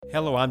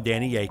Hello, I'm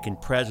Danny Aiken,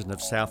 president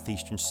of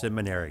Southeastern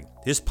Seminary.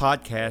 This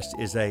podcast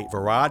is a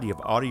variety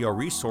of audio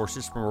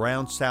resources from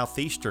around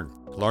Southeastern.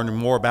 To learn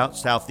more about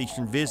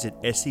Southeastern, visit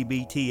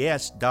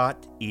sebts.edu.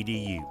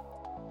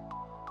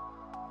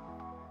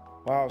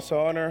 Wow,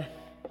 so honor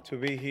to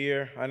be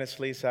here.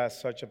 Honestly, it's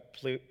such a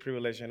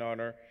privilege and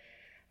honor.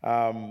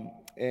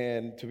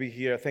 And to be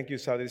here. Thank you,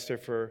 Southeastern,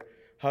 for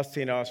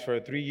hosting us for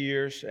 3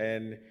 years,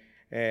 and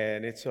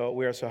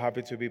we are so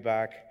happy to be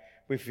back.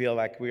 We feel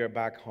like we are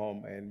back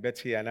home. And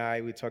Betsy and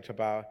I, we talked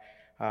about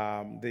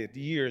the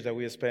years that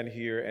we have spent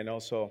here, and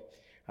also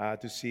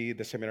to see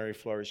the seminary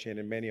flourishing,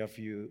 and many of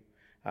you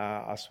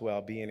as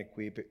well being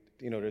equipped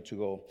in order to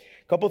go.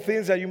 A couple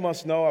things that you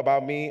must know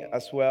about me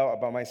as well,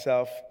 about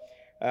myself.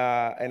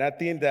 And I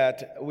think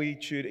that we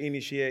should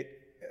initiate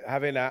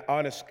having an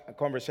honest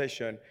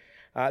conversation.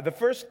 The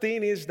first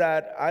thing is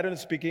that I don't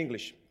speak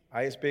English.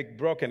 I speak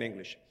broken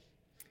English,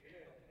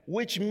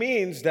 which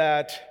means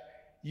that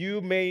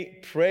you may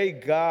pray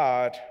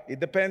God.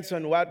 It depends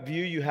on what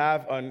view you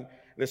have on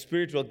the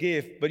spiritual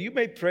gift, but you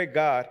may pray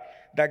God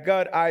that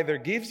God either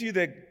gives you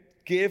the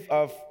gift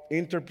of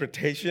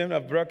interpretation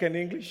of broken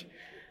English,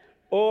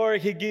 or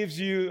He give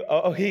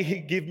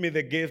me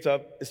the gift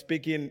of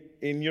speaking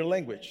in your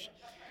language.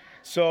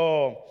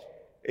 So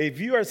if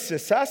you are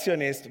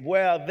cessationist,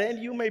 well, then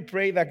you may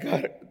pray that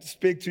God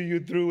speak to you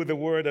through the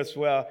word as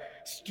well,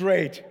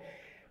 straight.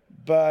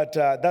 But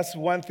that's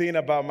one thing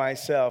about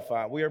myself.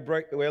 We are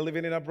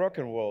living in a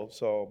broken world.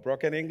 So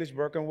broken English,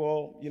 broken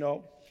world, you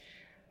know.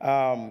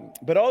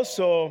 But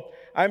also,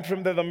 I'm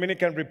from the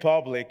Dominican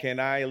Republic, and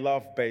I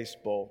love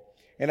baseball.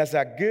 And as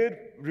a good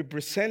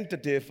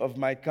representative of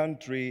my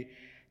country,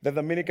 the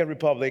Dominican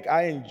Republic,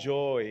 I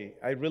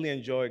really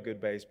enjoy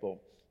good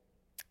baseball.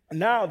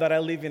 Now that I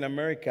live in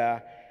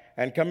America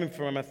and coming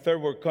from a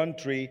third world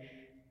country,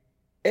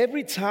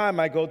 every time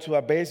I go to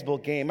a baseball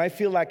game, I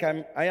feel like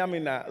I am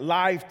in a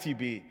live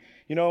TV.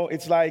 You know,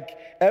 it's like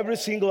every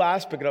single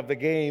aspect of the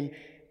game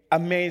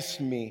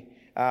amazed me.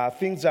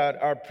 Things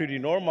that are pretty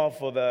normal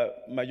for the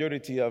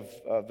majority of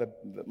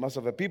most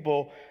of the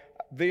people,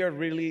 they are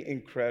really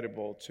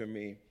incredible to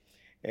me.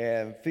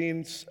 And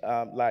things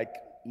like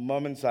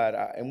moments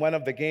that in one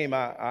of the game,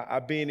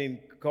 I've been in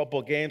a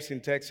couple games in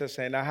Texas,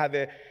 and I had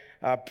the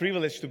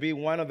privilege to be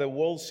one of the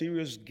World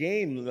Series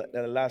games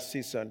last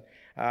season.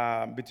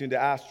 Between the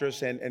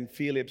Astros and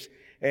Phillips,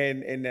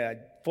 and the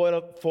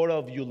 4th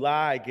of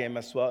July game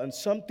as well. And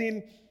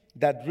something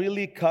that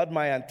really caught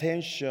my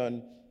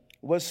attention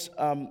was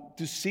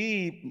to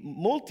see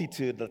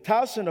multitude,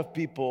 1,000 of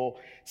people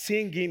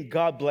singing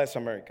 "God Bless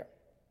America."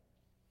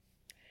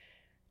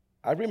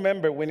 I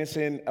remember when it's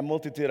in a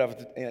multitude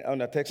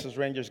on a Texas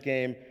Rangers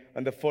game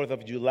on the 4th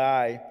of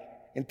July,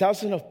 and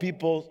thousands of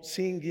people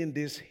singing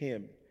this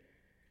hymn.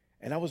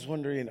 And I was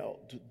wondering,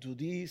 do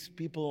these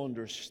people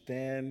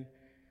understand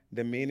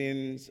the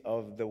meanings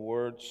of the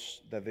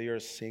words that they are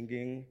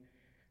singing?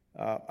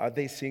 Are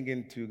they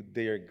singing to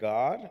their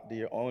God,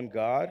 their own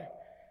God?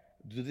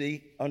 Do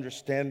they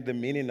understand the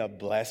meaning of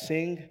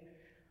blessing?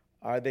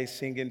 Are they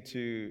singing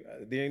do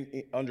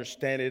they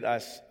understand it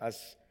as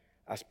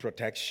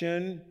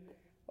protection,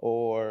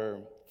 or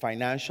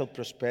financial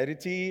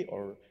prosperity,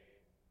 or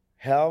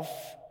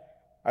health?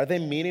 Are they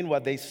meaning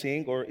what they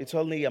sing, or it's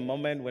only a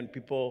moment when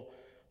people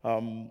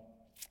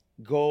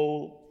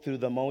go through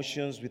the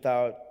motions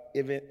without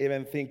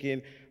even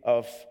thinking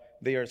of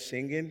they are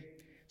singing?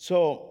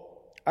 So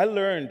I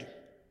learned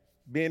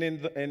being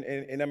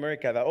in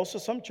America that also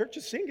some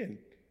churches singing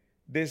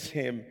this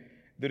hymn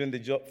during the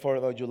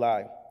 4th of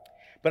July.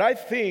 But I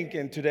think,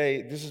 and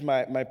today this is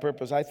my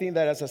purpose, I think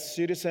that as a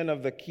citizen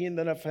of the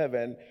kingdom of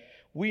heaven,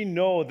 we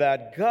know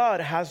that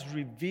God has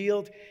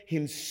revealed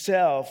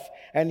Himself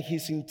and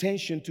His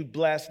intention to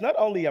bless not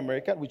only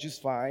America, which is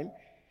fine,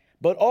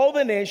 but all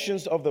the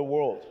nations of the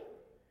world.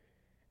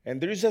 And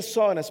there is a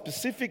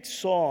specific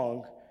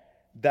song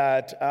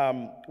that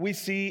we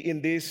see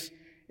in this.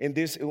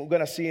 We're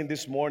going to see in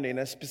this morning,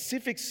 a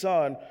specific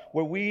song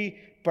where we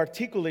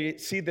particularly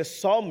see the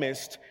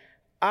psalmist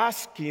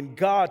asking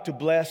God to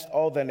bless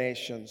all the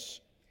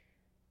nations.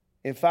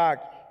 In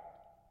fact,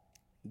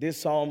 this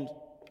psalm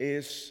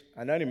is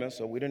anonymous,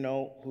 so we don't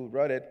know who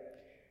wrote it,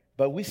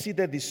 but we see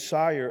the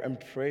desire and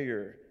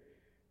prayer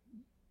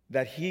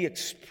that he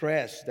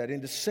expressed, that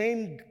in the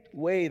same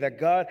way that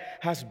God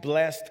has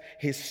blessed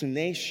His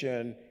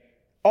nation,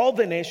 all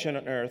the nation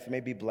on earth may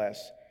be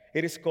blessed.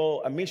 It is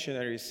called a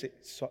missionary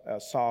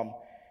psalm,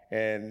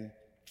 and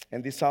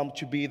this psalm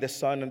should be the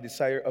son and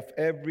desire of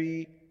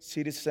every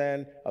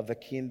citizen of the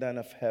kingdom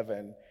of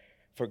heaven,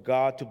 for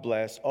God to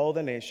bless all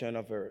the nation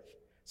of earth.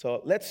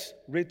 So let's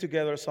read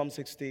together Psalm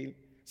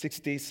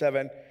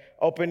 67.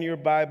 Open your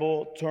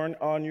Bible, turn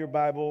on your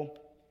Bible.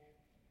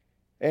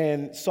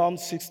 And Psalm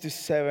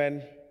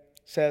 67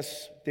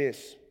 says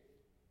this: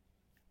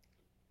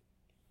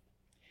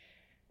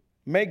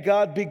 May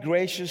God be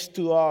gracious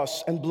to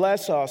us and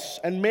bless us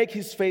and make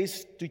His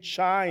face to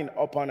shine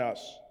upon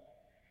us,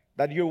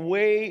 that your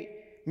way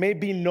may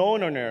be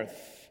known on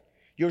earth,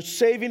 your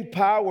saving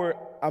power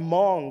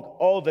among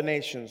all the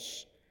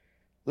nations.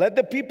 Let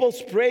the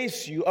peoples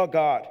praise you, O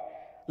God.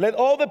 Let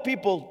all the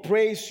people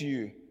praise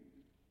you.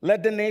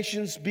 Let the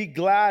nations be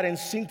glad and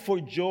sing for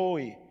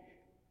joy.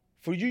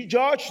 For you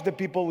judge the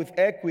people with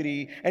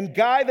equity and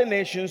guide the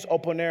nations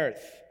upon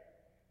earth.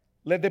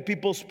 Let the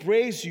peoples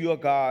praise you, O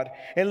God,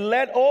 and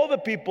let all the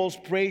peoples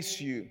praise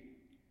you.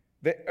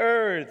 The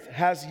earth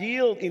has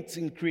yielded its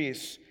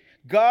increase.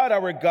 God,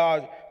 our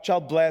God,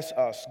 shall bless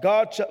us.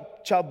 God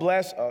shall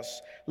bless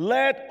us.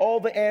 Let all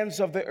the ends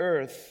of the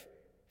earth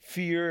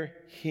fear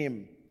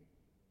him.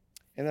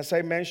 And as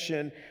I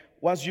mentioned,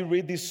 once you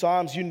read these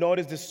Psalms, you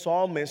notice the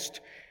psalmist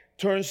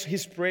turns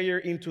his prayer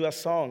into a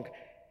song,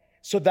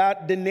 so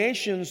that the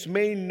nations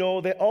may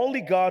know the only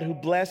God who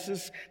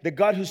blesses, the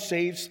God who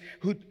saves,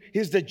 who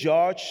is the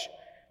judge,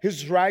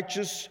 He's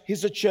righteous,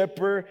 He's a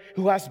shepherd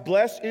who has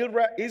blessed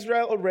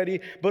Israel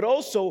already, but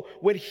also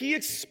when He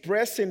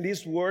expresses in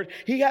this word,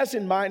 He has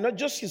in mind not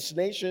just His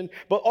nation,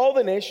 but all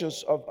the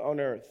nations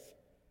on earth.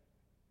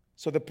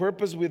 So the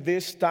purpose with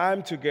this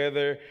time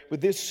together, with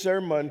this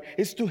sermon,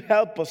 is to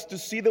help us to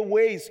see the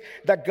ways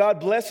that God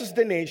blesses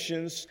the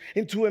nations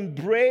and to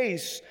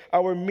embrace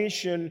our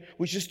mission,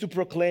 which is to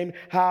proclaim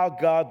how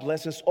God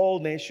blesses all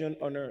nations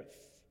on earth.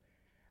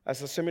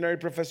 As a seminary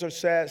professor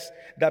says,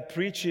 that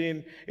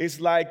preaching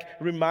is like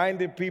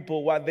reminding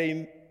people what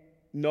they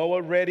know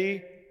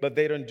already, but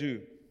they don't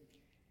do.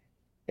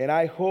 And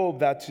I hope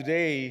that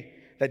today,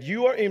 that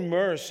you are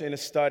immersed in a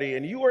study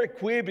and you are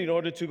equipped in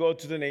order to go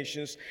to the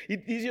nations.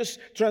 It just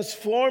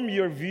transform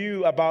your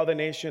view about the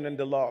nation and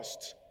the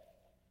lost.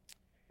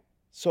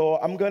 So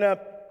I'm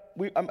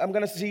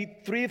gonna see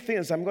three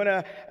things. I'm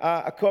gonna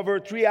cover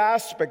three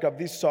aspects of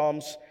these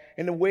Psalms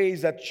in the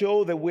ways that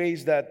show the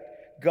ways that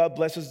God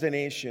blesses the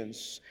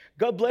nations.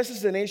 God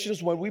blesses the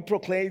nations when we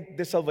proclaim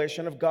the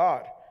salvation of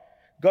God.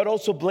 God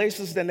also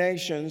blesses the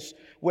nations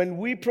when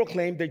we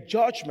proclaim the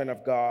judgment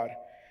of God.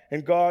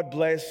 And God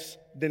blesses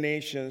the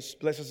nations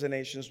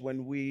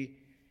when we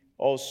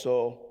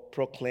also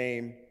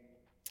proclaim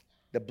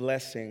the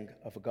blessing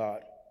of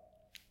God.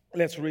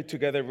 Let's read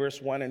together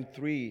verse 1 and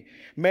 3.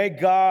 May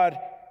God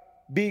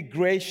be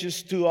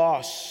gracious to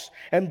us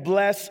and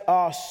bless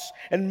us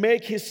and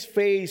make his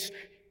face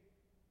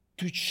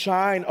to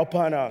shine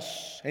upon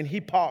us. And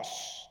he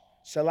pauses,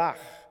 Selah.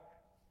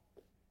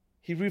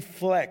 He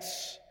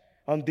reflects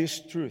on this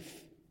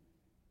truth,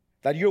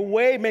 that your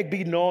way may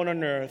be known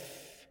on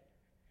earth,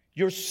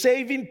 your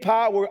saving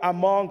power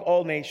among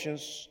all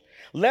nations.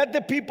 Let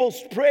the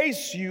peoples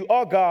praise you,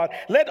 O God.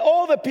 Let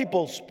all the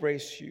peoples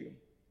praise you.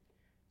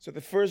 So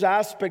the first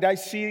aspect I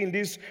see in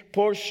this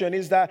portion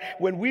is that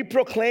when we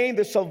proclaim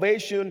the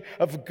salvation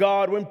of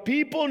God, when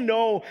people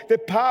know the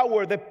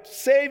power, the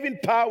saving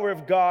power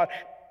of God,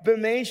 the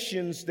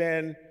nations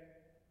then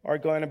are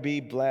going to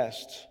be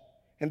blessed.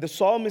 And the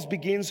psalmist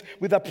begins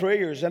with a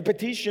prayers and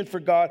petition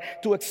for God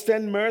to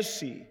extend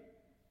mercy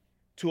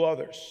to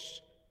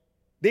others.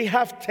 They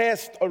have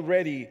tasted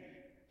already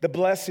the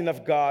blessing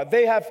of God.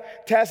 They have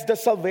tasted the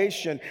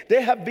salvation.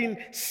 They have been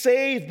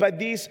saved by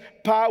this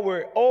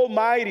powerful,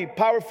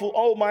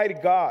 almighty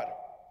God.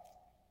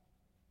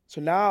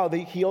 So now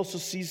he also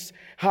sees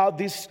how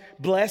this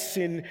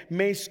blessing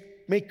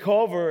may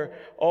cover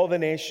all the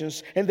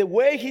nations. And the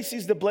way he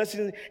sees the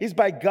blessing is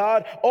by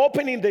God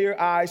opening their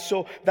eyes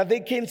so that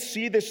they can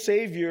see the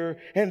Savior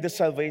and the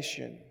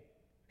salvation.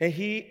 And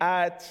he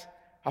adds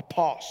a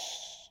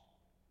pause.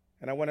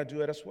 And I want to do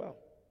it as well.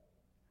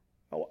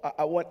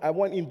 I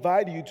want to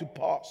invite you to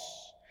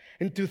pause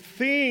and to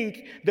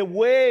think the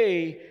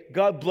way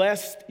God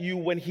blessed you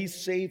when he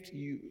saved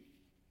you.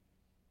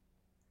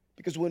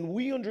 Because when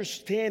we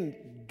understand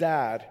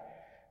that,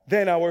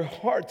 then our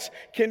hearts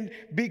can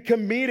be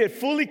committed,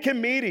 fully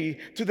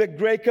committed to the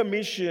Great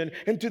Commission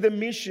and to the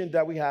mission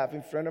that we have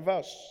in front of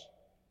us.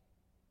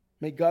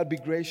 May God be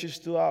gracious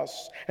to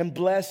us and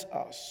bless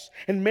us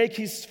and make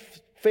his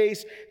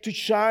face to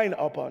shine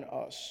upon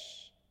us.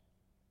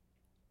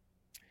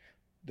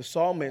 The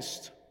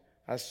psalmist,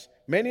 as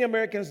many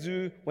Americans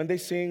do when they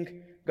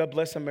sing God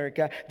Bless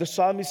America, the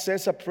psalmist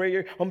says a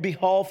prayer on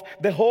behalf of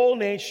the whole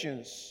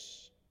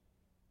nations.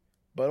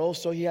 But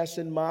also he has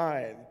in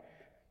mind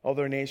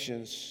other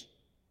nations.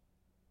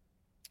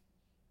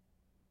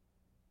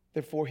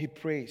 Therefore he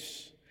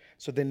prays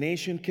so the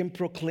nation can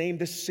proclaim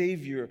the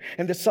Savior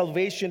and the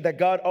salvation that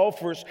God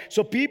offers.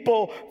 So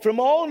people from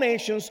all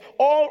nations,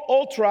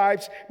 all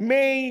tribes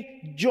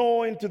may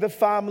join to the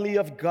family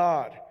of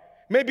God,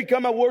 may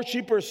become a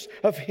worshipers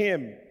of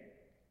him.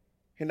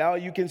 And now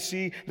you can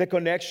see the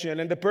connection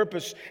and the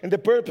purpose. And the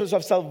purpose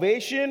of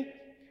salvation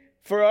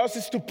for us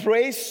is to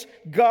praise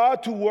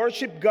God, to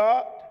worship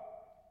God.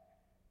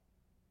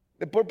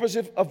 The purpose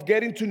of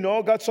getting to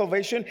know God's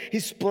salvation,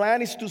 his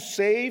plan is to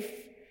save.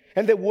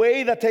 And the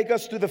way that takes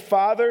us to the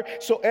Father,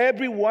 so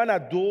everyone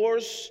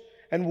adores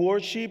and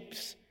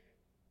worships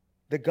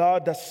the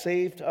God that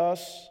saved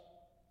us.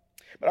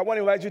 But I want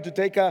to invite you to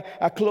take a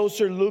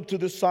closer look to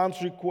the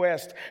psalm's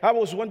request. I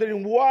was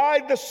wondering why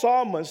the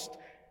psalmist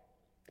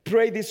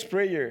prayed this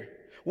prayer.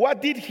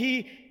 What did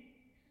he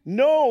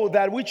know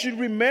that we should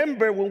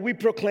remember when we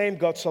proclaim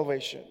God's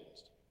salvation?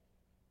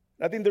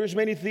 I think there's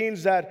many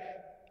things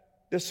that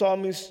the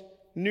psalmist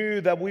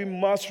knew that we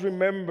must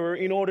remember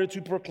in order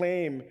to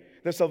proclaim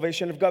the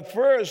salvation of God.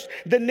 First,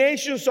 the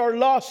nations are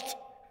lost.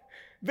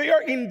 They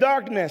are in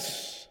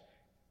darkness,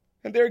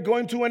 and they're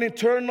going to an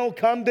eternal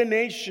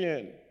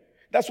condemnation.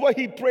 That's why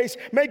he prays,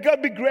 may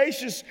God be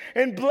gracious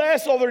and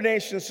bless other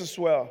nations as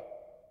well.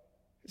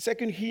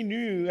 Second, he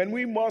knew, and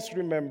we must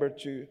remember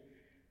too,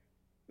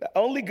 that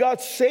only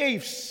God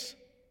saves.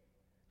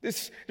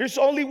 There's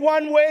only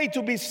one way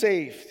to be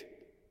saved.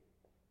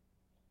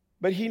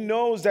 But he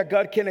knows that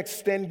God can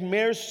extend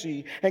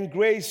mercy and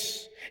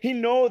grace. He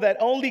knows that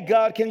only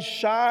God can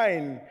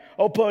shine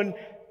upon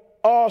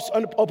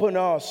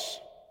us,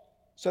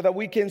 so that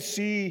we can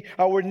see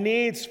our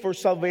needs for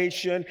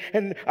salvation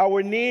and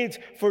our needs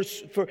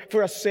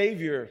for a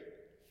Savior.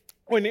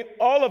 When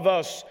all of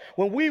us,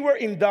 when we were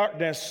in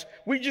darkness,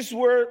 we just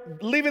were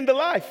living the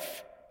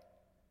life.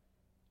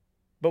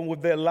 But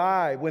with the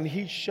light, when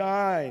he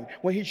shone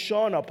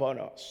upon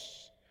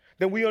us,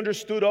 then we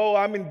understood, oh,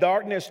 I'm in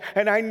darkness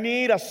and I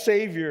need a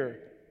Savior.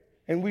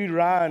 And we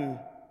ran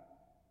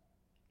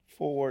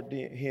forward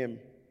him.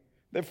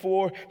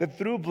 Therefore, the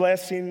true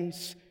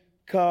blessings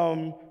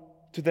come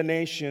to the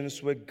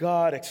nations where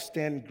God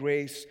extends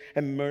grace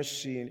and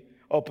mercy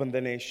upon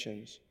the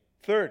nations.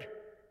 Third,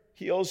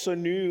 he also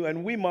knew,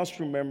 and we must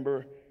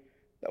remember,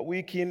 that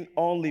we can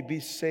only be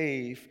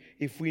saved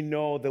if we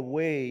know the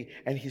way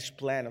and his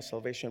plan of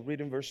salvation.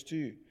 Read in verse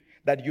 2.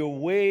 That your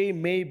way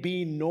may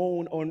be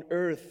known on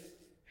earth,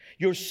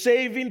 your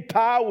saving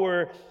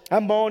power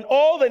among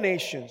all the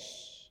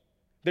nations.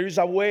 There is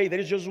a way, there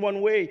is just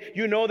one way.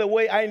 You know the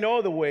way, I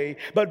know the way.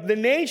 But the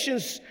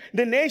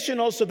nation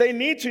also, they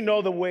need to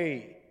know the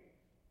way.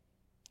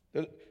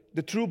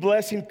 The true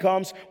blessing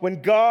comes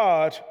when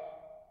God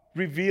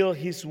reveals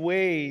his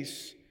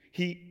ways,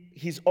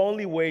 his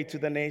only way to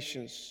the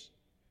nations.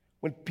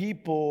 When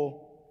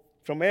people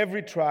from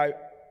every tribe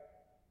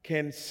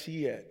can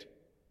see it.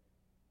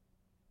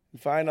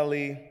 And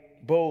finally,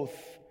 both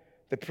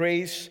the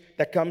praise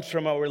that comes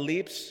from our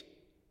lips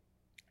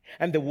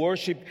and the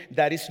worship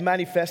that is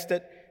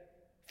manifested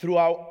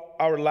throughout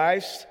our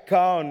lives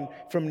come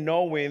from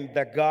knowing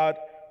that God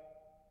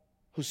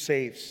who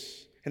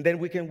saves. And then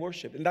we can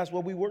worship. And that's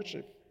what we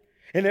worship.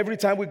 And every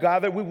time we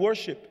gather, we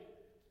worship.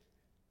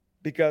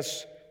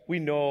 Because we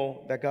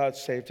know that God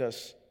saved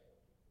us.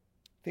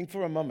 Think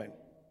for a moment.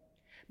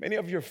 Many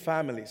of your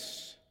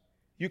families,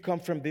 you come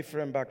from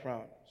different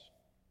backgrounds.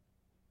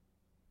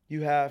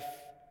 You have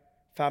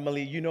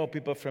family, you know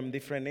people from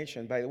different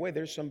nations. By the way,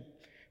 there's some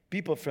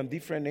people from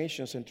different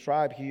nations and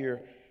tribes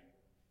here.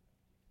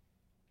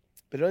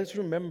 But let's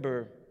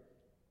remember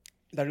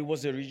that it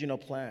was the original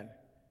plan.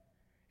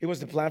 It was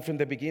the plan from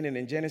the beginning.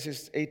 In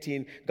Genesis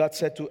 18, God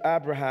said to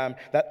Abraham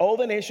that all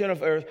the nations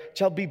of earth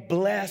shall be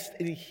blessed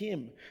in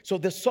him. So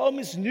the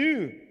psalmist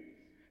knew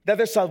that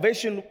the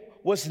salvation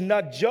was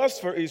not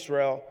just for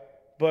Israel,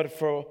 but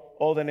for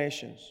all the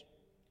nations.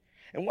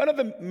 And one of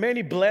the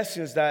many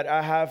blessings that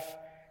I have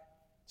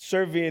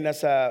serving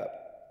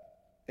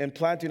and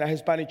planting a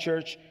Hispanic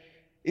church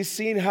is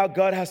seeing how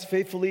God has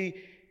faithfully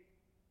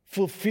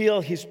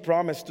fulfilled his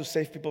promise to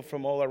save people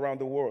from all around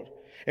the world.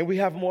 And we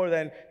have more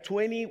than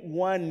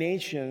 21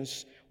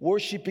 nations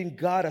worshiping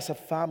God as a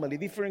family,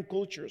 different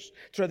cultures,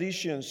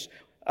 traditions,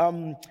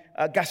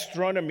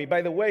 gastronomy.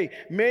 By the way,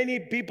 many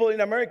people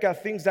in America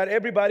think that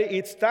everybody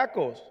eats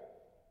tacos.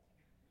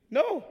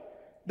 No,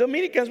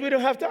 Dominicans, we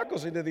don't have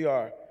tacos in the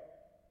DR.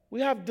 We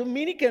have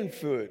Dominican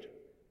food.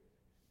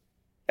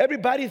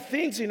 Everybody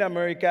thinks in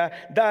America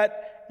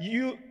that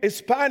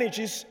Spanish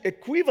is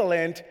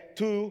equivalent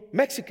to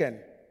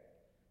Mexican.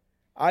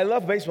 I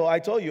love baseball. I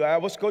told you, I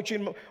was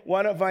coaching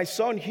one of my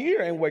sons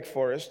here in Wake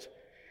Forest.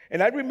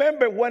 And I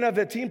remember one of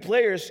the team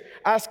players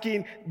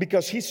asking,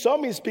 because he saw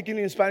me speaking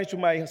in Spanish to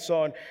my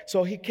son.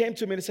 So he came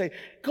to me and said,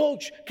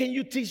 Coach, can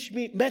you teach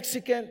me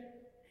Mexican?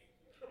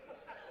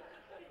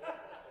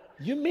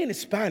 You mean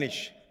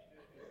Spanish?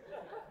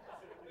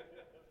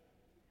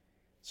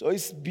 So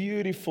it's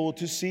beautiful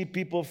to see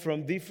people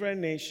from different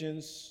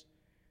nations.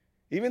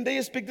 Even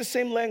they speak the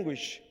same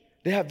language.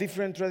 They have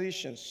different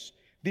traditions,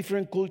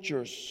 different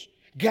cultures.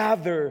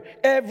 Gather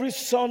every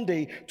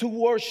Sunday to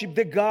worship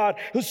the God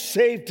who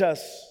saved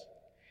us.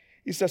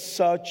 It's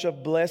such a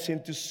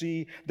blessing to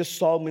see the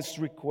psalmist's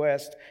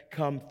request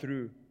come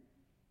through.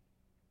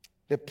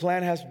 The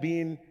plan has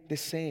been the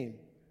same.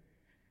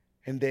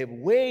 And the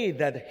way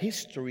that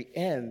history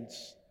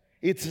ends,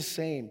 it's the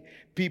same.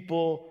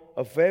 People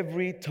of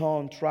every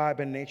tongue, tribe,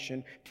 and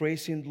nation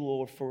praising the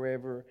Lord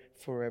forever,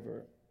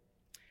 forever.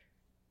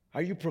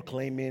 Are you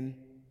proclaiming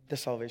the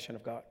salvation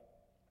of God?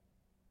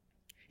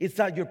 Is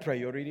that your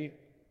priority?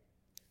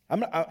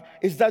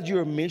 Is that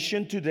your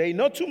mission today?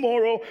 Not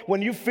tomorrow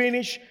when you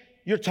finish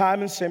your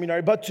time in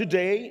seminary, but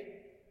today.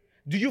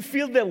 Do you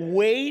feel the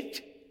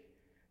weight?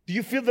 Do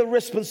you feel the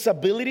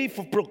responsibility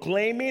for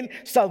proclaiming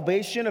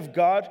salvation of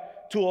God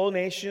to all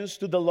nations,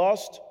 to the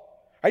lost?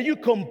 Are you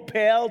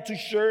compelled to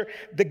share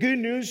the good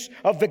news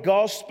of the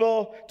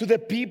gospel to the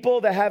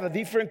people that have a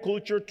different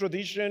culture,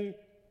 tradition,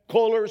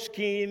 color,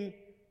 skin?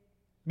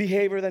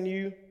 behavior than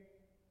you?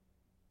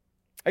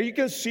 Are you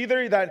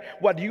considering that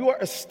what you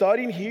are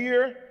studying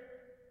here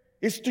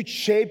is to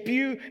shape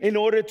you in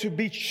order to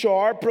be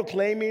sharp,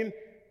 proclaiming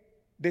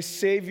the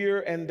Savior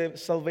and the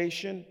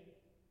salvation?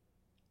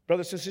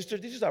 Brothers and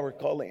sisters, this is our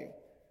calling.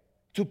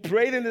 To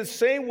pray in the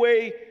same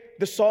way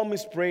the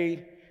psalmist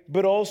prayed,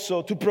 but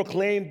also to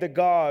proclaim the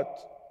God's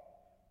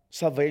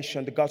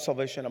salvation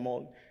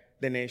among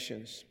the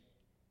nations.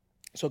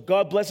 So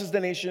God blesses the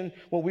nation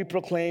when we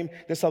proclaim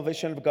the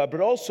salvation of God,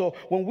 but also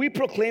when we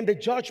proclaim the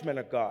judgment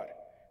of God.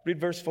 Read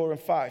verse 4 and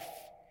 5.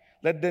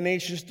 Let the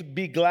nations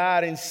be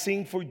glad and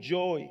sing for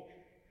joy.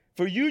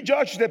 For you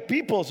judge the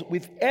peoples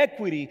with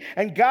equity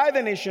and guide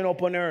the nation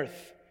upon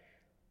earth.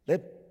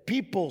 Let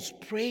peoples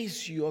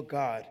praise you, O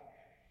God.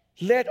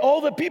 Let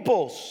all the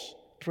peoples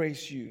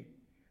praise you.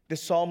 The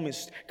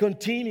psalmist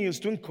continues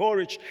to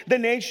encourage the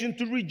nation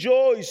to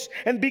rejoice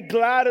and be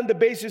glad on the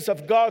basis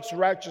of God's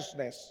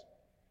righteousness.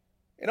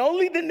 And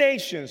only the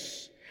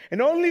nations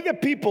and only the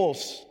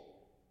peoples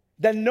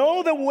that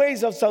know the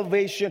ways of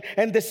salvation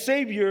and the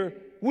Savior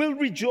will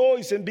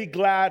rejoice and be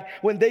glad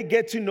when they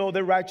get to know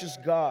the righteous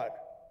God.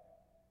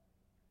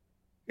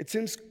 It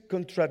seems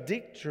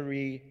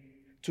contradictory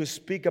to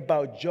speak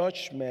about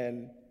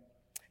judgment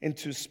and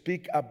to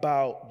speak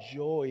about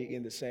joy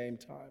in the same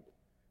time.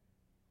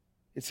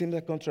 It seems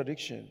a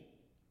contradiction.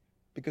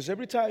 Because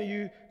every time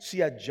you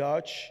see a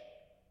judge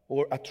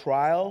or a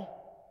trial,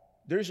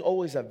 there's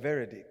always a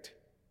verdict.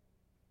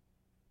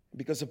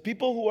 Because the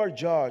people who are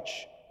judged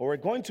or are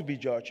going to be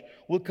judged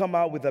will come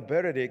out with a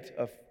verdict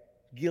of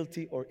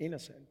guilty or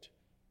innocent.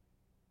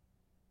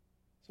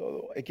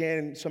 So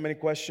again, so many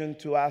questions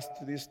to ask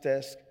to this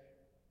test.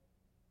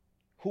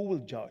 Who will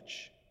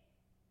judge?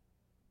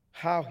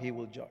 How he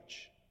will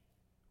judge?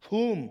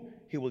 Whom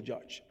he will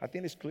judge? I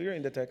think it's clear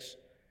in the text.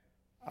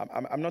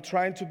 I'm not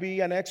trying to be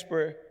an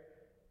expert.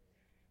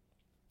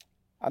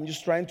 I'm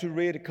just trying to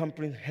read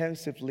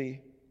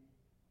comprehensively.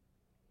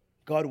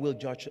 God will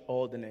judge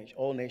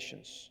all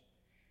nations,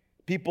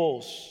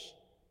 peoples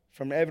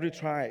from every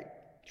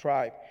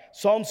tribe.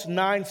 Psalms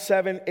 9,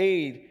 7,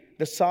 8,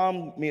 the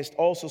psalmist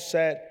also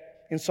said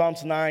in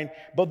Psalms 9,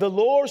 but the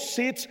Lord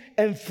sits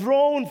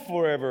enthroned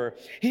forever.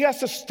 He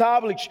has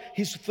established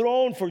his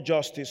throne for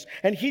justice,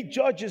 and he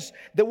judges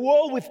the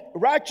world with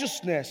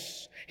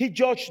righteousness. He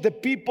judged the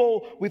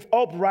people with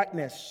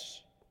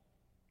uprightness.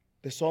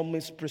 The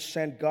psalmist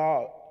presents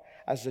God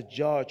as a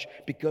judge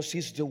because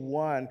he's the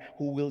one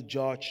who will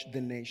judge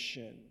the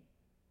nation.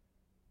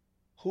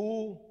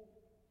 Who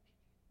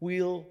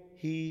will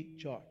he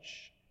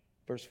judge?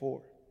 Verse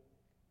 4.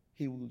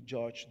 He will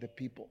judge the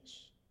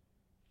peoples.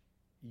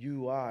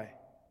 You, I,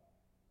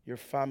 your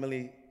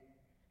family,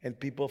 and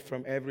people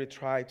from every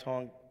tribe,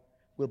 tongue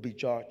will be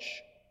judged.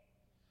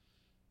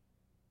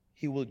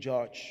 He will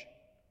judge.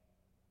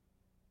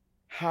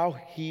 How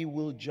he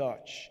will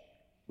judge?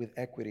 With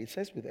equity. It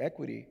says with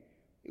equity.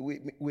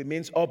 It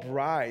means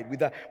upright,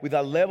 with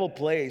a level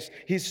place.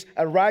 He's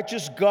a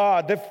righteous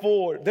God.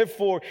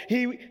 Therefore,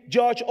 he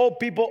judge all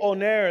people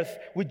on earth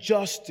with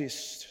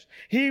justice.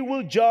 He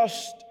will judge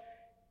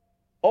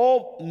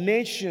all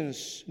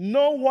nations.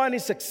 No one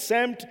is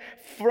exempt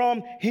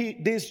from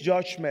this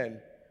judgment.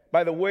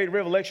 By the way,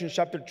 Revelation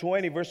chapter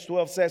 20, verse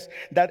 12 says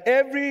that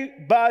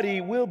everybody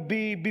will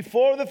be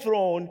before the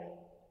throne,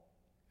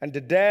 and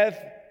the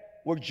dead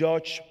were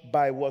judged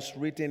by what's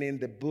written in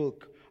the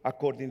book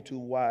according to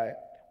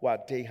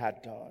what they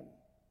had done.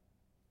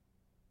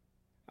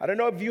 I don't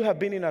know if you have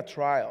been in a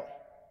trial,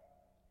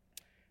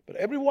 but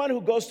everyone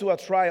who goes to a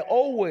trial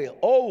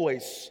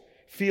always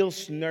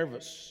feels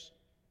nervous.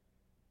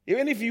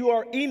 Even if you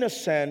are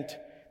innocent,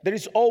 there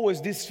is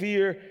always this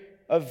fear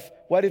of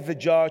what if the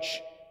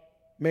judge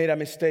made a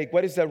mistake?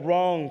 What is the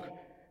wrong?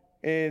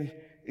 And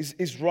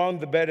is wrong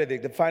the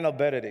verdict, the final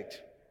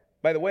verdict?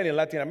 By the way, in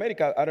Latin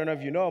America, I don't know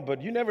if you know,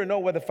 but you never know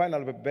what the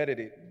final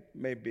verdict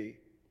may be.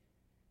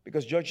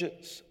 Because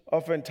judges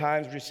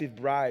oftentimes receive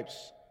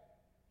bribes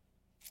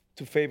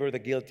to favor the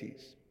guilty.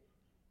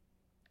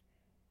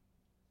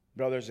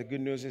 Brothers, the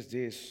good news is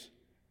this,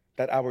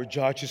 that our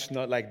judge is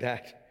not like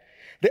that.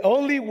 The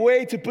only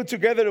way to put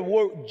together the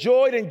word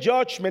joy and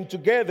judgment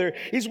together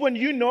is when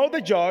you know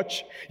the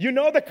judge, you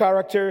know the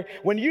character,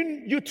 when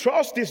you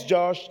trust this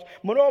judge.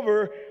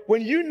 Moreover,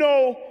 when you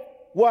know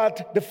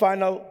what the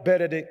final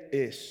verdict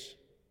is.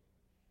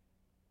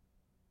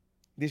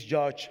 This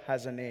judge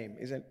has a name,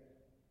 isn't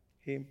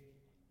he?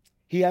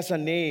 He has a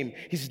name.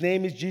 His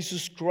name is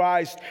Jesus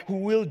Christ, who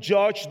will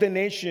judge the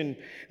nation.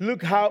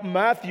 Look how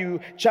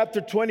Matthew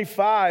chapter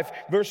 25,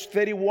 verse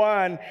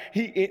 31,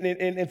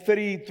 and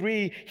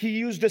 33, he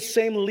used the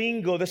same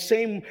lingo, the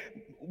same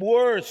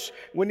words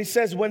when he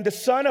says, when the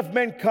Son of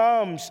Man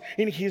comes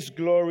in his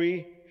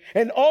glory,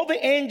 and all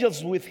the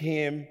angels with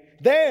him,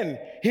 then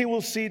he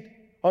will sit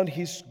on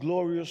his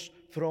glorious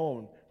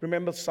throne.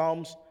 Remember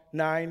Psalms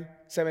 9,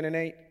 7, and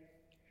 8?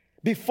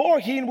 Before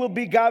him will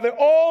be gathered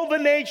all the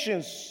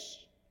nations.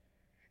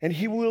 And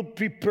he will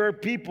prepare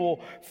people,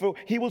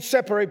 he will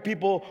separate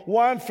people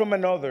one from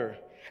another.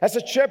 As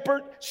a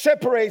shepherd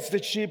separates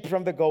the sheep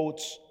from the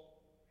goats,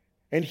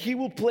 And he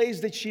will place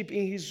the sheep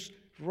in his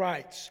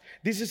rights.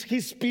 This is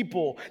his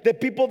people, the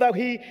people that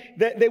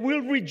they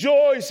will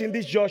rejoice in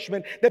this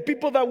judgment, the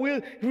people that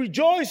will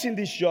rejoice in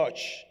this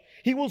judge.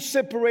 He will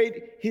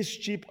separate his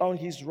sheep on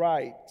his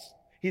right,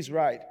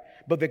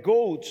 but the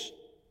goats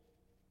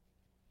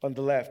on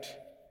the left.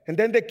 And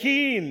then the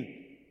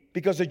king,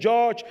 because the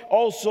judge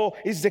also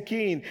is the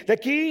king. The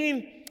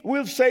king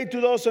will say to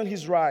those on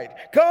his right,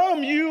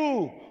 "Come,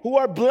 you who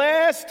are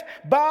blessed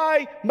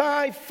by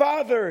my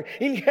Father,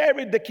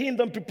 inherit the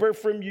kingdom prepared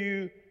from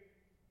you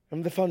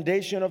from the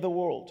foundation of the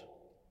world."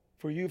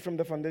 For you from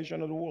the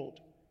foundation of the world.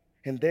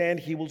 And then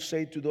he will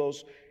say to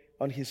those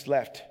on his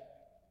left,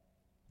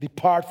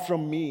 "Depart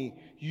from me,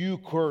 you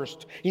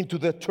cursed, into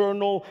the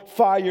eternal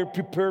fire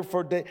prepared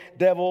for the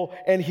devil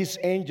and his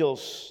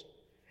angels.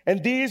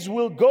 And these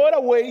will go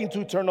away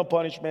into eternal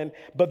punishment,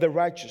 but the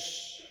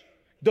righteous,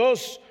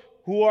 those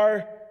who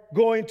are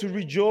going to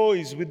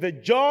rejoice with the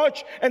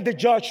judge and the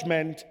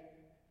judgment,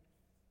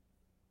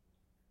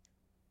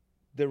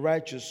 the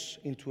righteous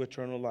into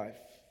eternal life."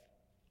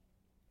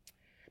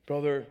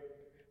 Brother,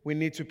 we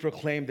need to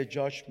proclaim the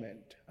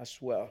judgment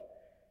as well.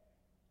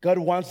 God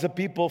wants the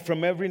people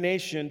from every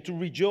nation to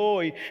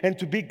rejoice and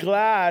to be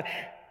glad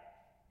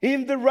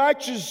in the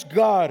righteous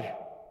God.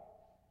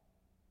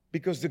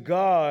 Because the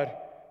God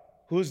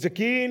who's the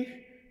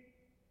king,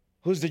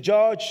 who's the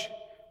judge,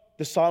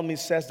 the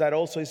psalmist says that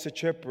also is a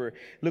shepherd.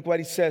 Look what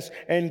he says,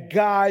 "And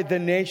guide the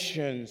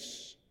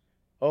nations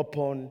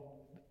upon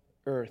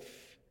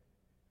earth."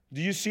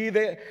 Do you see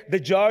the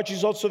judge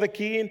is also the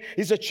king?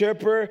 He's a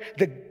shepherd.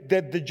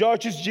 The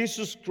judge is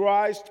Jesus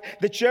Christ,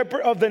 the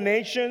shepherd of the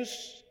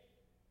nations.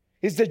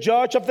 He's the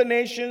judge of the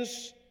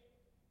nations.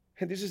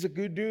 And this is the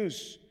good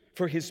news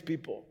for his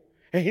people.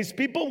 And his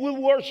people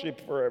will worship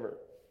forever.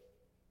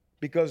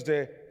 Because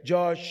the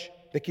judge,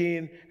 the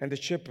king, and the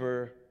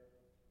shepherd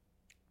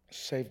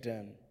saved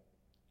them.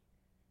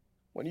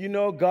 When you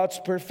know God's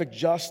perfect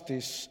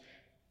justice,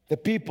 the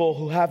people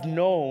who have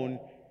known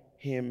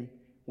him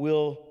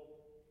will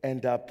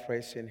end up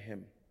praising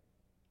him.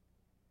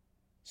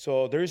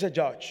 So there is a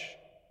judge,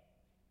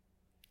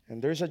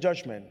 and there is a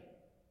judgment.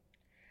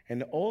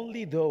 And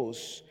only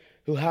those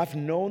who have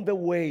known the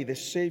way, the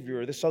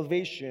Savior, the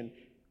salvation,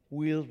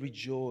 will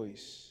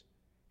rejoice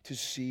to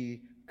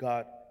see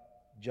God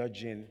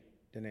judging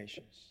the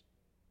nations.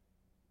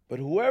 But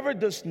whoever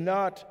does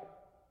not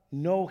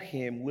know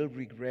him will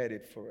regret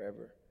it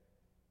forever.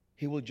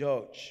 He will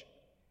judge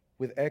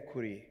with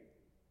equity.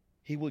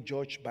 He will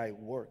judge by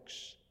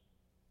works.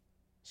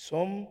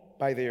 Some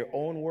by their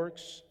own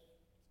works,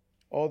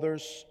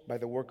 others by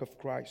the work of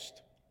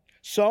Christ.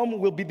 Some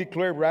will be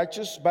declared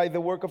righteous by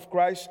the work of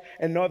Christ,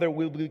 and others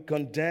will be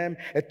condemned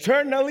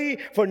eternally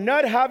for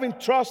not having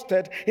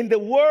trusted in the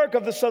work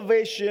of the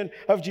salvation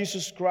of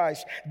Jesus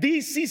Christ.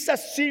 This is a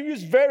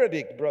serious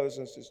verdict, brothers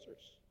and sisters.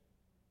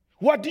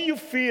 What do you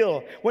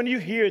feel when you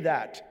hear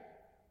that?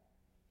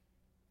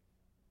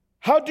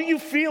 How do you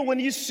feel when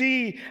you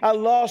see a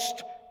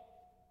lost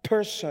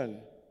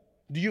person?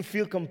 Do you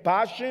feel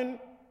compassion?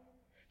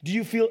 Do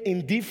you feel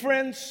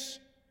indifference?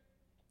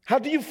 How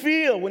do you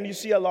feel when you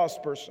see a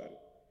lost person?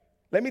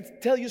 Let me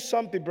tell you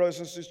something, brothers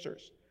and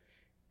sisters.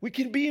 We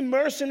can be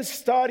immersed in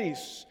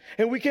studies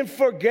and we can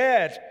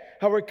forget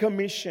our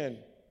commission.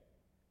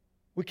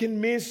 We can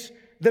miss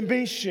the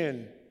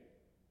mission.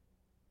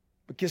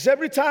 Because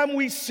every time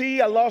we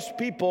see a lost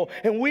people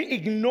and we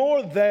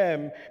ignore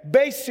them,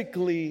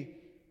 basically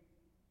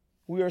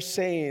we are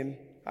saying,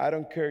 "I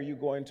don't care, you're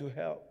going to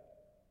hell."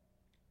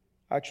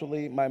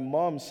 Actually, my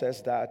mom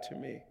says that to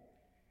me.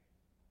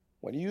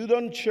 When you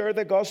don't share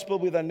the gospel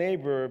with a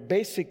neighbor,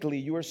 basically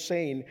you are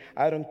saying,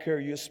 "I don't care,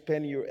 you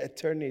spend your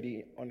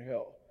eternity on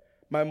hell."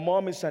 My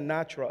mom is a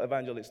natural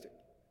evangelistic.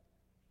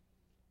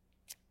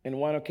 In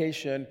one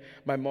occasion,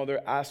 my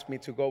mother asked me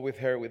to go with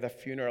her with a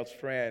funeral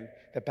friend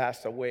that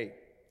passed away.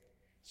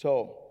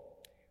 So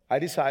I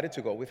decided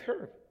to go with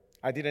her.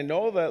 I didn't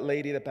know the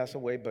lady that passed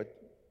away, but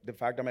the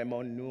fact that my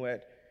mom knew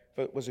it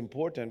was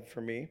important for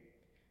me.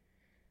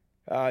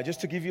 Just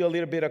to give you a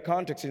little bit of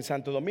context, in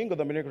Santo Domingo,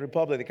 Dominican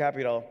Republic, the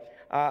capital,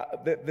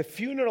 the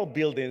funeral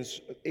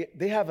buildings,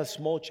 they have a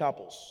small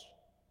chapels,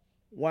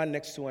 one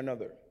next to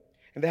another.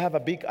 And they have a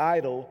big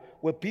idol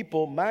with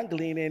people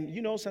mangling. And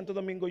you know Santo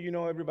Domingo, you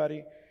know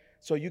everybody.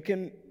 So you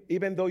can,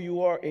 even though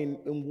you are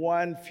in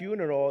one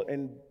funeral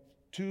and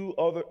two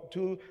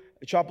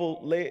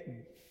chapel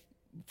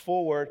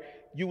forward,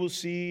 you will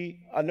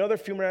see another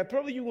funeral.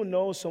 Probably you will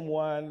know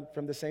someone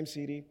from the same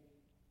city.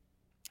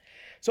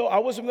 So I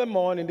was with my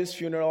mom in this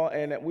funeral,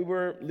 and we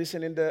were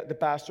listening to the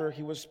pastor.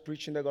 He was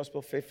preaching the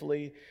gospel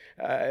faithfully,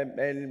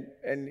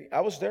 and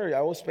I was there.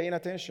 I was paying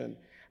attention.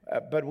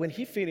 But when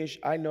he finished,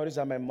 I noticed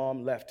that my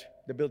mom left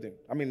the building.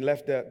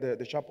 Left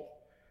the chapel.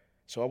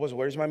 So I was,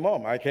 "Where's my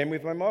mom?" I came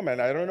with my mom,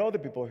 and I don't know the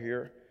people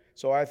here.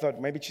 So I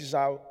thought maybe she's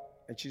out,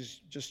 and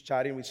she's just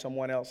chatting with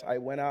someone else. I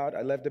went out.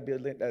 I left the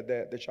building,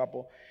 the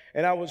chapel,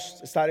 and I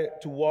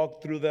started to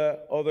walk through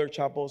the other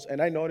chapels,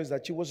 and I noticed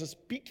that she was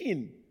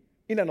speaking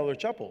in another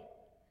chapel.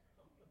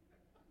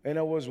 And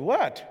I was,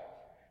 "What?"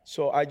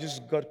 So I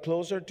just got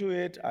closer to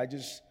it. I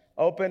just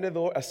opened the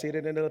door. I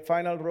seated in the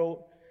final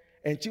row.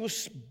 And she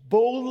was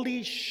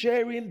boldly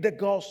sharing the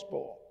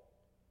gospel.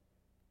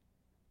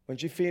 When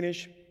she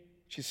finished,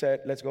 she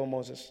said, "Let's go,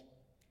 Moses."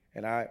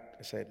 And I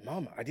said,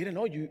 "Mom, I didn't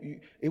know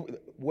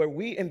were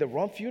we in the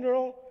wrong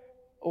funeral?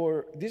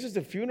 Or this is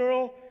the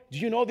funeral? Do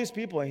you know these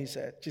people?" And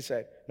she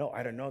said, "No,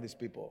 I don't know these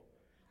people."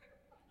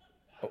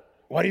 "Oh,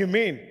 what do you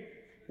mean?"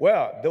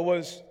 "Well, there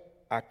was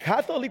a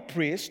Catholic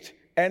priest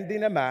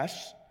ending a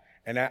mass,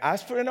 and I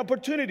asked for an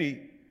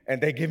opportunity, and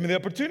they gave me the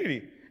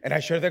opportunity, and I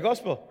shared the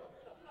gospel."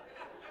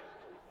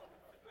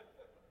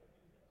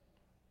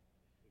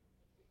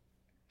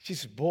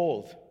 She's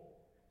bold,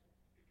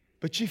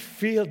 but she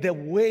feels the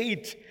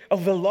weight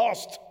of the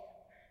lost.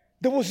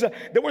 There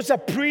was a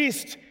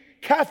priest,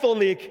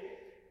 Catholic,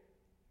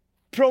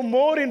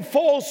 promoting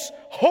false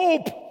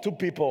hope to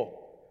people.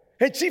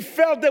 And she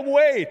felt the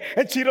weight,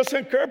 and she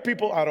doesn't care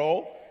people at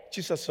all.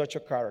 She's such a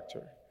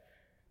character.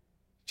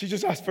 She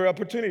just asked for an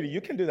opportunity.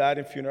 You can do that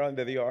in funeral in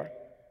the DR.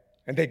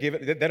 And they give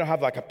it, they don't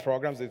have like a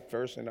program at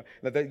first,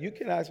 that you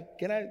can ask,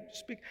 "Can I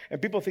speak?"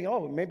 And people think,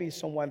 "Oh, maybe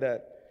someone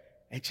that,"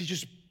 and she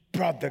just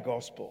brought the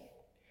gospel.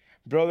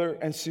 Brother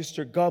and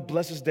sister, God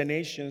blesses the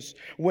nations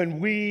when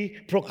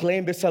we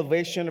proclaim the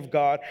salvation of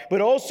God,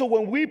 but also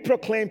when we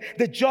proclaim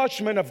the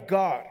judgment of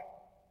God.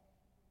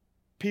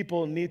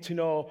 People need to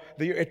know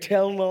their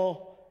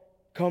eternal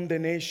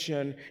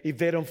condemnation if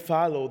they don't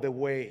follow the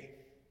way.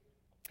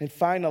 And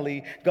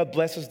finally, God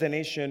blesses the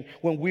nation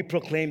when we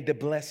proclaim the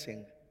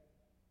blessing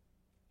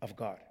of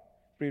God.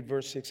 Read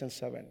verse 6 and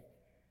 7.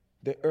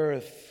 The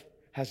earth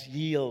has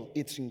yielded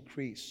its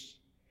increase.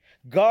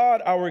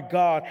 God, our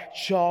God,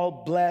 shall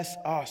bless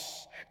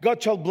us.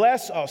 God shall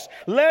bless us.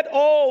 Let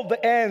all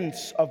the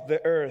ends of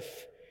the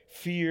earth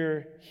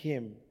fear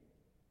him.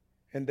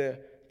 And the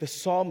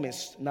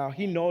psalmist, now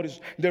he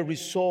noticed the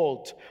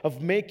result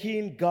of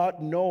making God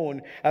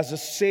known as a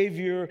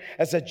Savior,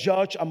 as a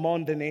judge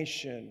among the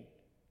nation.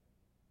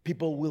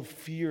 People will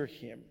fear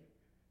him.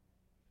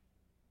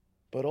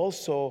 But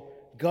also,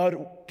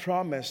 God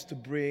promised to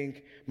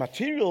bring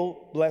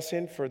material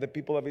blessing for the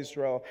people of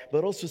Israel,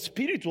 but also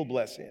spiritual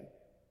blessing.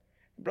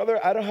 Brother,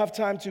 I don't have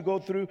time to go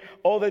through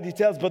all the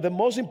details, but the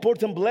most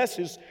important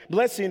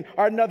blessing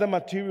are not the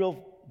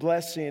material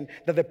blessing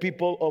that the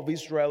people of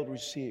Israel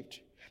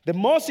received. The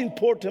most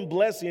important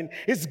blessing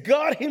is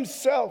God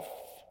himself.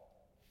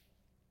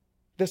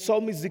 The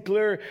psalmist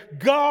declared,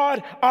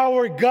 "God,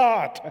 our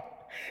God."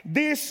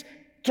 This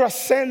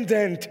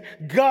transcendent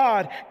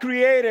God,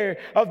 creator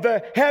of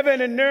the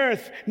heaven and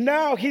earth.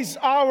 Now he's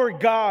our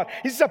God.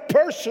 He's a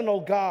personal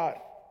God.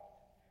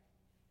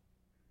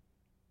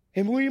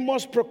 And we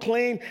must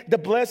proclaim the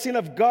blessing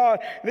of God.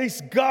 It's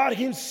God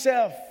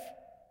himself.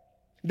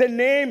 The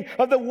name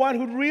of the one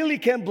who really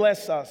can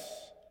bless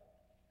us.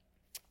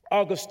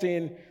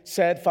 Augustine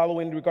said,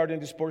 following regarding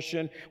this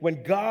portion,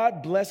 when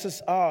God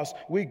blesses us,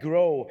 we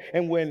grow.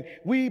 And when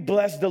we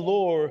bless the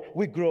Lord,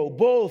 we grow.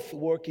 Both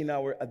work in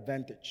our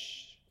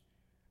advantage.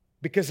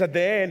 Because at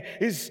the end,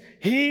 is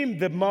him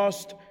the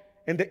most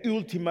and the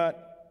ultimate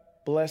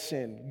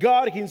blessing.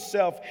 God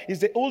himself is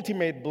the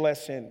ultimate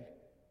blessing.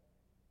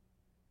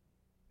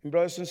 And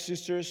brothers and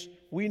sisters,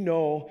 we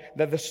know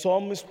that the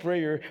psalmist's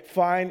prayer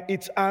finds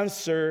its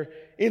answer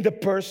in the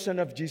person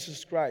of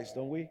Jesus Christ,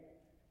 don't we?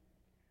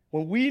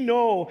 When we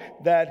know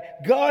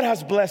that God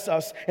has blessed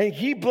us, and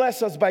he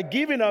blessed us by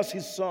giving us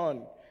his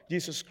son,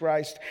 Jesus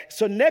Christ.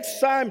 So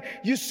next time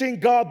you sing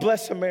 "God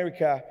Bless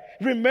America,"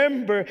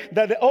 remember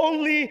that the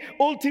only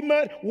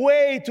ultimate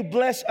way to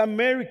bless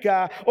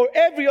America or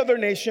every other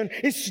nation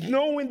is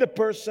knowing the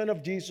person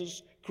of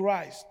Jesus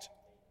Christ.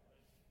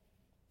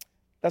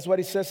 That's what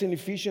it says in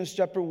Ephesians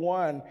chapter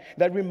 1.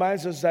 That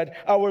reminds us that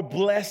our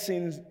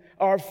blessings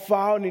are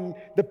found in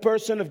the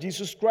person of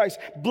Jesus Christ.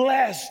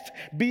 Blessed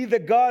be the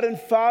God and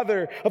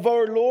Father of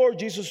our Lord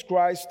Jesus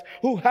Christ,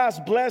 who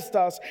has blessed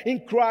us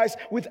in Christ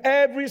with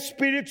every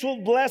spiritual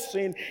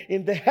blessing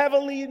in the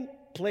heavenly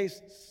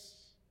places.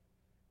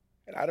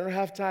 And I don't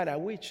have time, I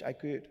wish I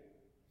could,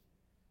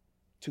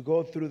 to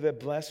go through the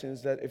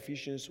blessings that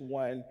Ephesians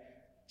 1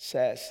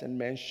 says and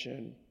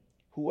mentions.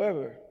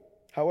 However,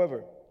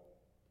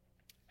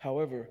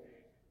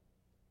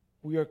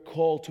 we are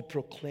called to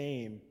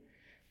proclaim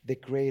the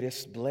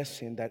greatest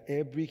blessing that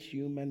every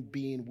human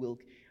being will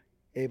be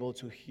able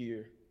to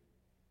hear.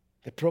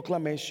 The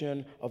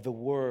proclamation of the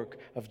work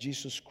of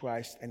Jesus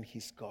Christ and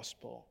his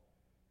gospel.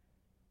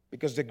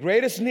 Because the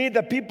greatest need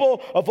that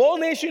people of all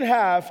nations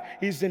have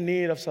is the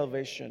need of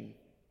salvation.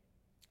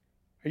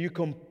 Are you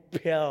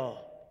compelled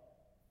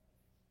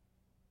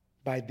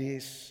by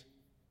this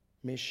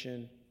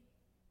mission?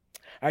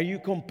 Are you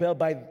compelled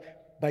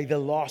by the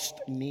lost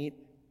need?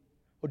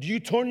 Or do you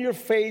turn your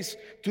face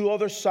to the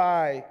other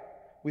side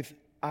with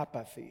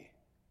apathy?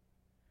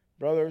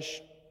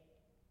 Brothers,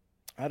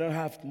 I don't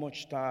have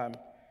much time.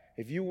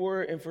 If you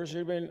were in first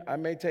serving, I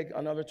may take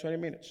another 20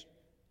 minutes.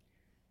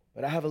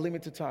 But I have a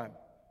limited time.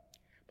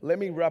 But let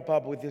me wrap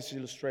up with this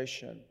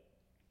illustration.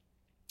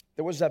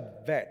 There was a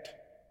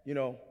vet,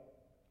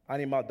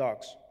 animal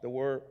dogs. There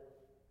were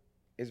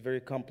It's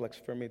very complex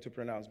for me to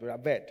pronounce, but a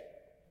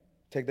vet.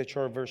 Take the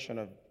short version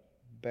of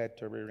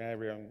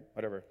veterinarian,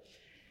 whatever.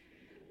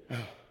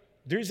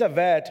 There's a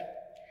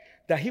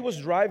vet that he was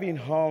driving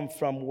home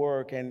from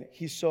work and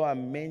he saw a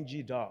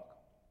mangy dog.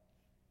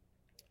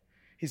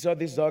 He saw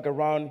this dog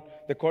around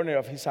the corner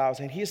of his house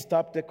and he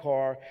stopped the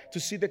car to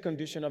see the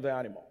condition of the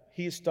animal.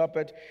 He stopped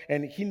it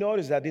and he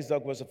noticed that this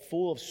dog was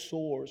full of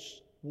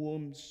sores,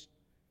 wounds,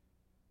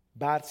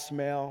 bad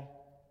smell,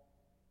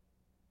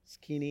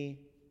 skinny,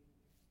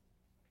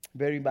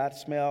 very bad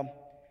smell.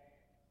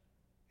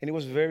 And it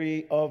was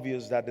very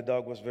obvious that the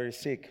dog was very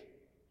sick.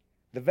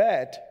 The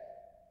vet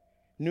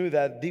knew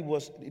that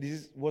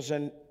this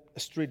wasn't a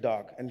street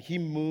dog, and he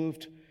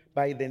moved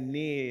by the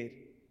need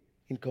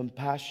in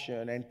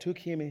compassion and took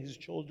him in his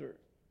shoulder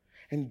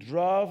and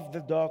drove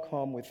the dog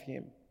home with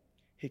him.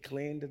 He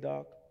cleaned the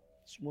dog's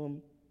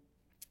wound.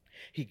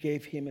 He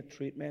gave him a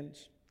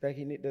treatment that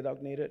the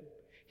dog needed.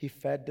 He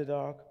fed the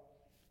dog.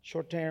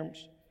 Short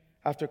terms,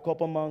 after a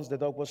couple months, the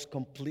dog was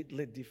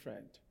completely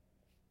different.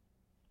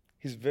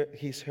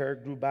 His hair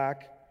grew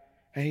back,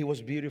 and he was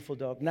a beautiful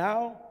dog.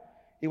 Now,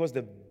 he was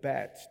the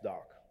vet's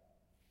dog.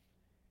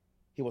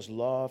 He was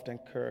loved and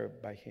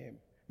cared by him.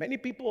 Many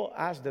people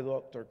ask the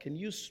doctor, can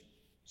you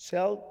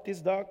sell this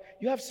dog?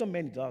 You have so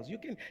many dogs.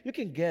 You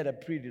can get a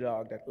pretty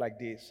dog like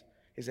this.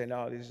 He said,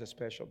 no, this is a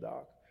special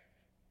dog.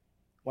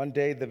 One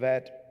day,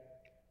 the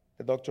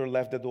doctor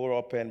left the door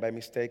open by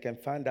mistake and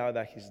found out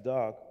that his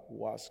dog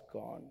was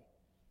gone.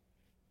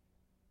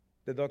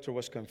 The doctor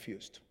was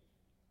confused.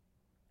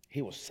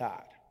 He was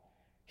sad.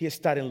 He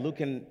started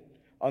looking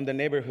on the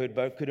neighborhood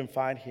but couldn't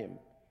find him.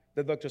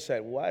 The doctor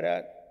said, what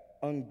an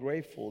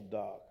ungrateful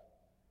dog.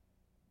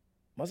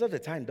 Most of the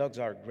time, dogs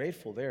are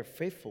grateful. They're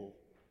faithful.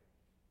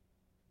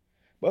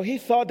 But he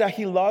thought that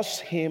he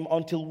lost him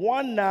until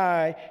one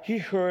night he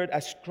heard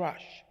a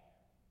scratch.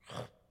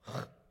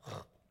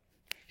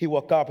 He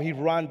woke up. He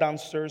ran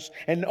downstairs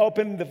and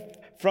opened the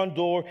front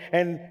door,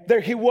 and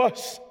there he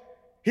was,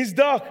 his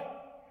dog.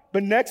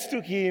 But next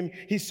to him,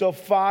 he saw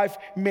 5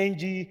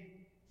 mangy,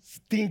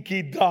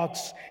 stinky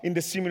dogs in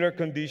the similar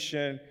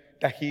condition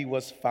that he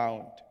was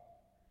found.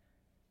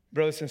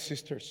 Brothers and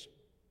sisters,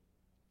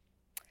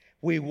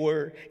 we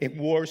were in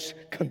worse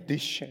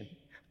condition,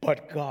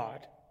 but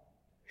God,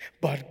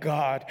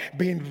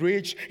 being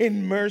rich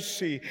in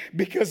mercy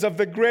because of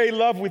the great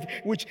love with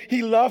which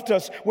He loved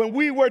us when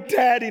we were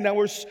dead in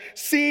our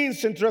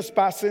sins and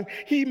trespassing,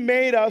 He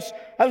made us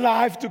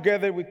alive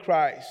together with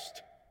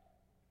Christ.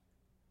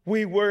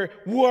 We were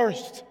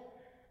worst.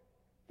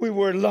 We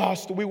were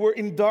lost. We were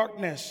in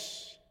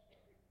darkness.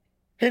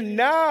 And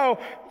now,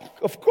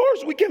 of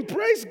course, we can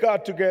praise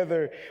God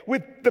together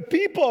with the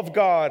people of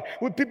God,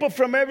 with people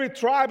from every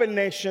tribe and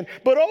nation.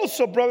 But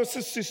also, brothers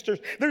and sisters,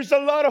 there's a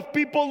lot of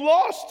people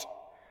lost.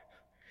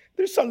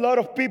 There's a lot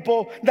of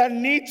people that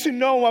need to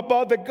know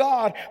about the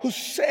God who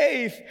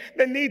saves.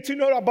 They need to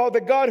know about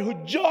the God who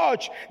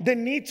judges. They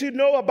need to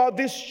know about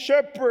this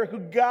shepherd who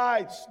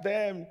guides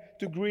them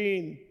to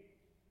green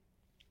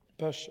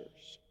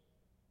pastures.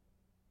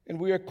 And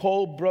we are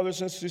called,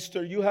 brothers and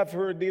sisters, you have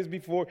heard this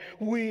before,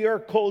 we are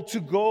called to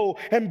go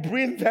and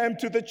bring them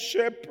to the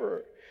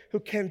shepherd who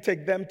can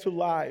take them to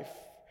life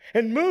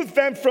and move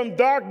them from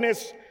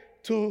darkness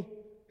to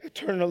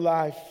eternal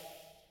life.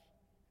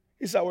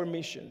 It's our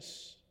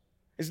missions.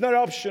 It's not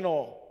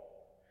optional.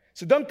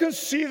 So don't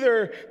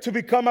consider to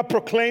become a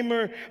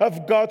proclaimer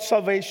of God's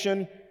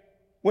salvation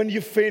when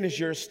you finish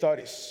your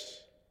studies.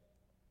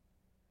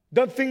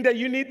 Don't think that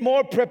you need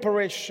more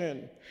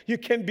preparation. You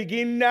can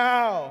begin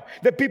now.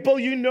 The people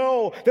you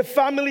know, the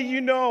family you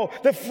know,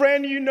 the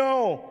friend you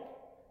know,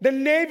 the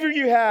neighbor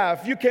you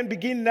have, you can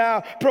begin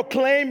now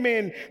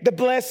proclaiming the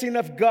blessing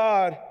of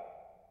God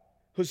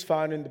who's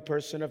found in the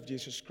person of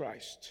Jesus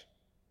Christ.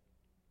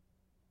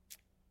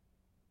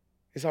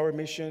 It's our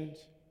mission,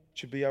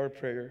 should be our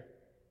prayer.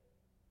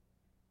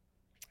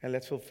 And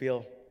let's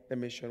fulfill the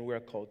mission we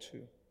are called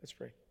to. Let's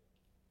pray.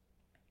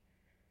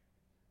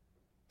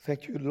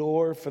 Thank you,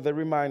 Lord, for the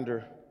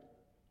reminder.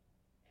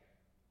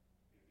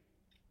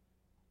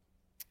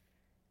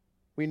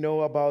 We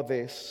know about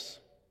this,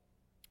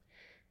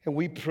 and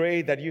we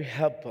pray that you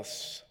help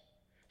us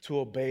to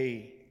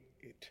obey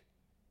it.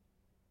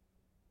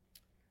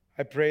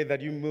 I pray that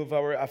you move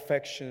our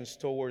affections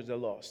towards the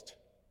lost.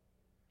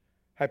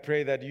 I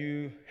pray that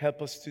you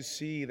help us to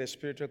see the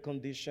spiritual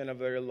condition of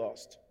the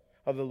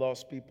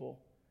lost people.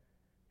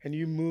 And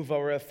you move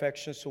our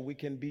affections so we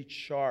can be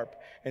sharp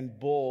and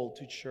bold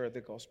to share the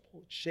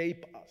gospel.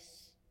 Shape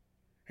us,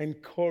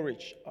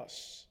 encourage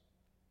us,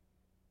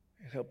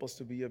 and help us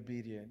to be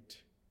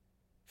obedient.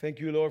 Thank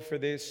you, Lord, for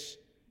this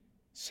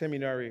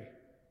seminary,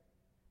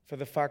 for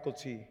the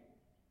faculty,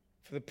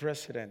 for the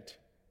president,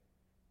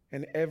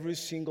 and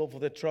for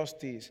the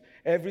trustees,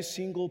 every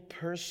single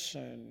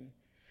person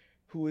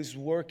who is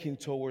working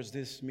towards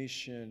this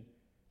mission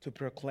to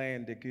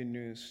proclaim the good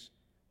news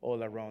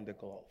all around the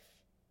globe.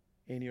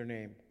 In your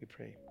name we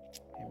pray.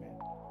 Amen.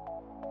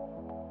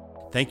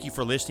 Thank you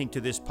for listening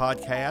to this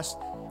podcast.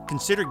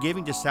 Consider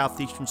giving to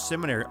Southeastern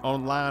Seminary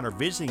online or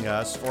visiting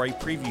us for a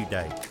preview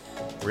day.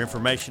 For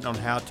information on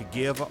how to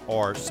give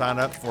or sign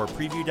up for a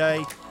preview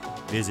day,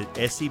 visit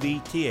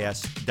sebts.edu.